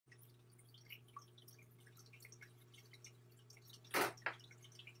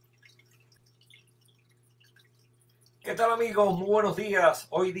¿Qué tal amigos? Muy buenos días.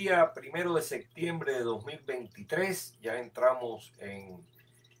 Hoy día 1 de septiembre de 2023, ya entramos en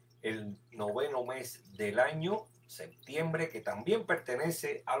el noveno mes del año, septiembre, que también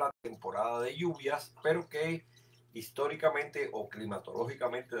pertenece a la temporada de lluvias, pero que históricamente o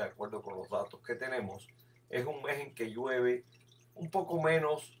climatológicamente, de acuerdo con los datos que tenemos, es un mes en que llueve un poco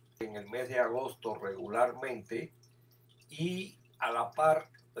menos en el mes de agosto regularmente y a la par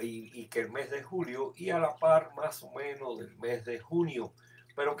y que el mes de julio y a la par más o menos del mes de junio.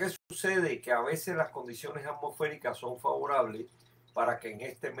 Pero ¿qué sucede? Que a veces las condiciones atmosféricas son favorables para que en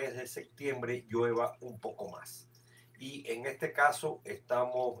este mes de septiembre llueva un poco más. Y en este caso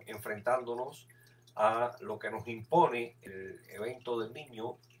estamos enfrentándonos a lo que nos impone el evento del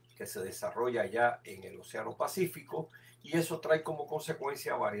Niño que se desarrolla ya en el Océano Pacífico, y eso trae como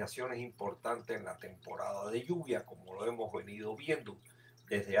consecuencia variaciones importantes en la temporada de lluvia, como lo hemos venido viendo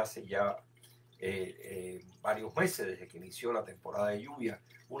desde hace ya varios meses, desde que inició la temporada de lluvia.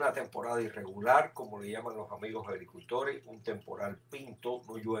 Una temporada irregular, como le llaman los amigos agricultores, un temporal pinto,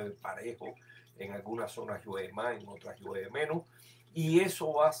 no llueve parejo, en algunas zonas llueve más, en otras llueve menos, y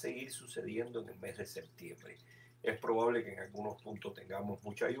eso va a seguir sucediendo en el mes de septiembre. Es probable que en algunos puntos tengamos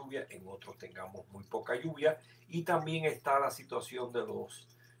mucha lluvia, en otros tengamos muy poca lluvia, y también está la situación de los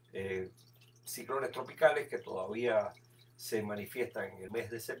ciclones tropicales que todavía se manifiestan en el mes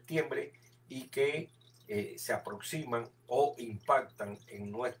de septiembre y que se aproximan o impactan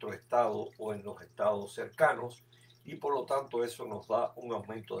en nuestro estado o en los estados cercanos, y por lo tanto eso nos da un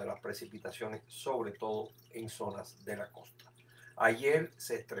aumento de las precipitaciones, sobre todo en zonas de la costa. Ayer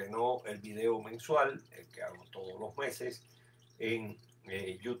se estrenó el video mensual, el que hago todos los meses, en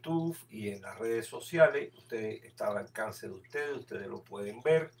YouTube y en las redes sociales. Está al alcance de ustedes lo pueden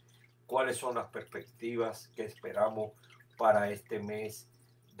ver. ¿Cuáles son las perspectivas que esperamos para este mes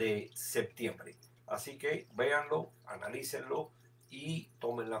de septiembre? Así que véanlo, analícenlo y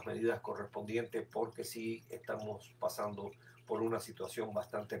tomen las medidas correspondientes, porque sí estamos pasando por una situación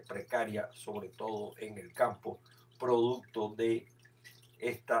bastante precaria, sobre todo en el campo, producto de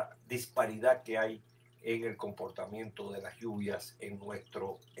esta disparidad que hay en el comportamiento de las lluvias en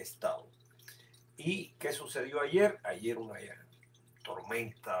nuestro estado. ¿Y qué sucedió ayer? Ayer una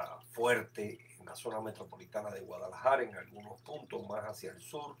tormenta fuerte en la zona metropolitana de Guadalajara, en algunos puntos más hacia el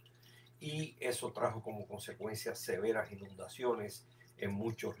sur, y eso trajo como consecuencia severas inundaciones en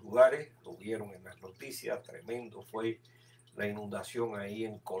muchos lugares. Lo vieron en las noticias, tremendo fue la inundación ahí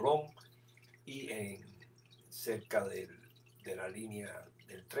en Colón y cerca de la línea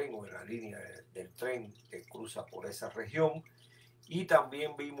del tren o de la línea del tren que cruza por esa región. Y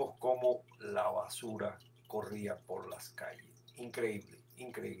también vimos cómo la basura corría por las calles. Increíble,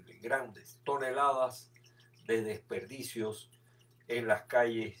 increíble. Grandes toneladas de desperdicios en las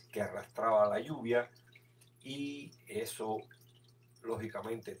calles que arrastraba la lluvia, y eso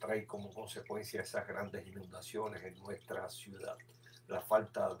lógicamente trae como consecuencia esas grandes inundaciones en nuestra ciudad. La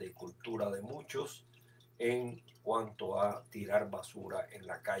falta de cultura de muchos en cuanto a tirar basura en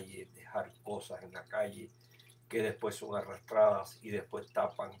la calle, dejar cosas en la calle que después son arrastradas y después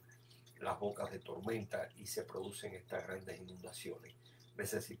tapan las bocas de tormenta y se producen estas grandes inundaciones.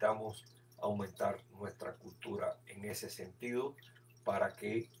 Necesitamos aumentar nuestra cultura en ese sentido para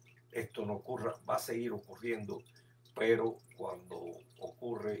que esto no ocurra. Va a seguir ocurriendo, pero cuando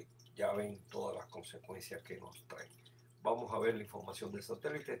ocurre ya ven todas las consecuencias que nos trae. Vamos a ver la información de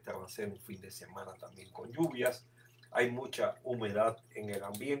satélite. Este va a ser un fin de semana también con lluvias. Hay mucha humedad en el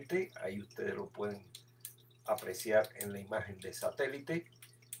ambiente, ahí ustedes lo pueden apreciar en la imagen de satélite,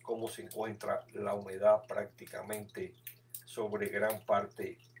 cómo se encuentra la humedad prácticamente sobre gran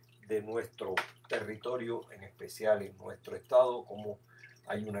parte de nuestro territorio, en especial en nuestro estado, como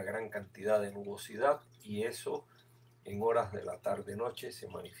hay una gran cantidad de nubosidad, y eso en horas de la tarde-noche se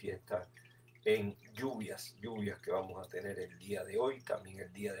manifiesta en lluvias que vamos a tener el día de hoy, también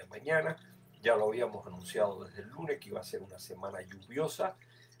el día de mañana. Ya lo habíamos anunciado desde el lunes que iba a ser una semana lluviosa.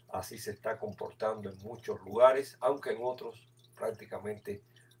 Así se está comportando en muchos lugares, aunque en otros prácticamente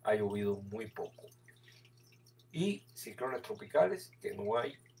ha llovido muy poco. Y ciclones tropicales que no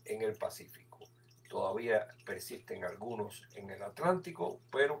hay en el Pacífico. Todavía persisten algunos en el Atlántico,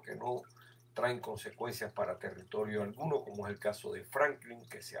 pero que no traen consecuencias para territorio alguno, como es el caso de Franklin,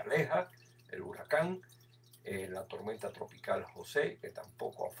 que se aleja, el huracán, la tormenta tropical José, que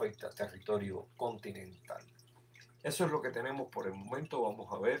tampoco afecta a territorio continental. Eso es lo que tenemos por el momento.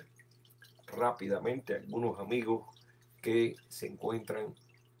 Vamos a ver rápidamente algunos amigos que se encuentran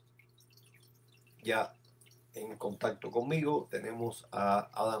ya en contacto conmigo. Tenemos a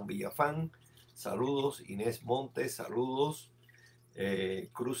Adam Villafán, saludos. Inés Montes, saludos.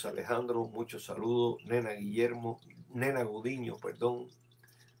 Cruz Alejandro, muchos saludos. Nena Gudiño, perdón,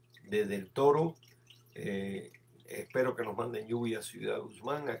 desde El Toro. Espero que nos manden lluvia a Ciudad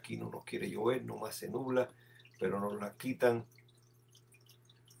Guzmán. Aquí no nos quiere llover, nomás se nubla, pero nos la quitan.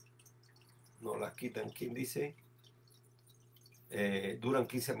 ¿Quién dice? Duran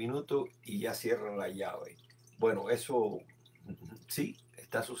 15 minutos y ya cierran la llave. Bueno, eso sí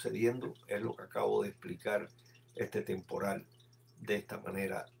está sucediendo, es lo que acabo de explicar, este temporal de esta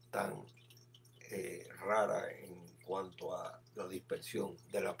manera tan rara en cuanto a la dispersión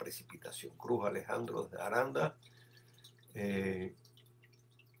de la precipitación. Cruz Alejandro de Aranda,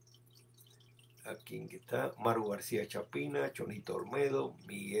 aquí está Maru García Chapina, Chonito Olmedo,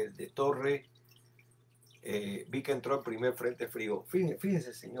 Miguel de Torre. Vi que entró el primer frente frío.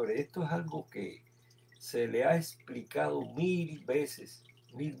 Fíjense, señores, esto es algo que se le ha explicado mil veces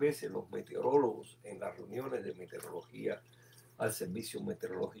los meteorólogos en las reuniones de meteorología al Servicio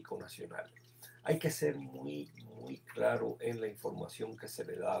Meteorológico Nacional. Hay que ser muy claro en la información que se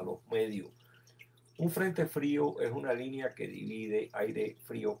le da a los medios. Un frente frío es una línea que divide aire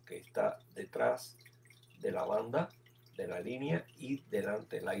frío que está detrás de la banda de la línea y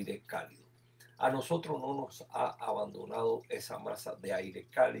delante el aire cálido. A nosotros no nos ha abandonado esa masa de aire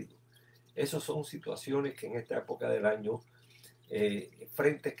cálido. Esas son situaciones que en esta época del año,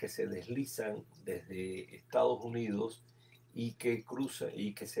 frentes que se deslizan desde Estados Unidos y que cruzan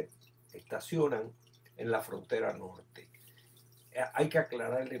y que se estacionan en la frontera norte. Hay que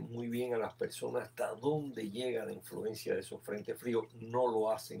aclararle muy bien a las personas hasta dónde llega la influencia de esos frentes fríos. No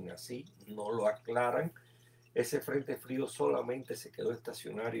lo hacen así, no lo aclaran. Ese frente frío solamente se quedó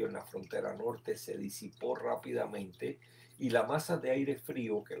estacionario en la frontera norte, se disipó rápidamente y la masa de aire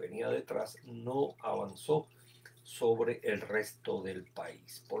frío que venía detrás no avanzó sobre el resto del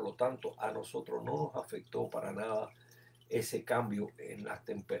país. Por lo tanto, a nosotros no nos afectó para nada ese cambio en las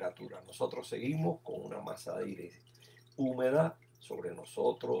temperaturas. Nosotros seguimos con una masa de aire húmeda sobre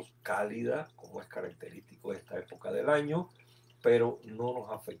nosotros, cálida, como es característico de esta época del año, pero no nos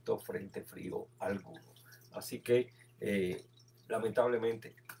afectó frente frío alguno. Así que,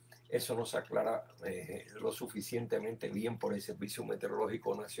 lamentablemente, eso no se aclara lo suficientemente bien por el Servicio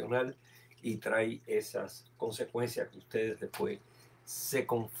Meteorológico Nacional y trae esas consecuencias que ustedes después se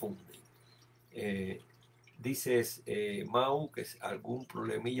confunden. Dices, Mau, que algún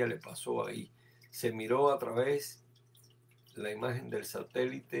problemilla le pasó ahí. Se miró a través la imagen del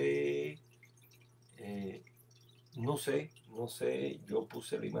satélite. No sé, yo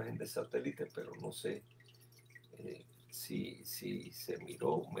puse la imagen del satélite, pero no sé si se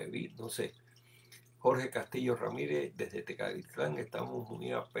miró, me vi, no sé. Jorge Castillo Ramírez, desde Tecalitlán, estamos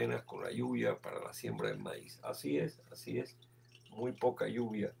muy apenas con la lluvia para la siembra del maíz. Así es, muy poca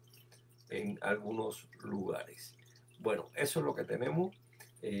lluvia en algunos lugares. Bueno, eso es lo que tenemos.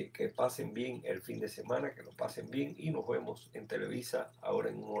 Que pasen bien el fin de semana, que lo pasen bien y nos vemos en Televisa ahora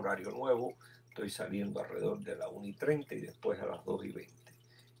en un horario nuevo. Estoy saliendo alrededor de la 1:30 y después a las 2:20.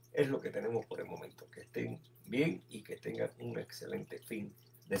 Es lo que tenemos por el momento. Que estén bien y que tengan un excelente fin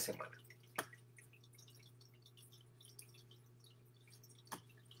de semana.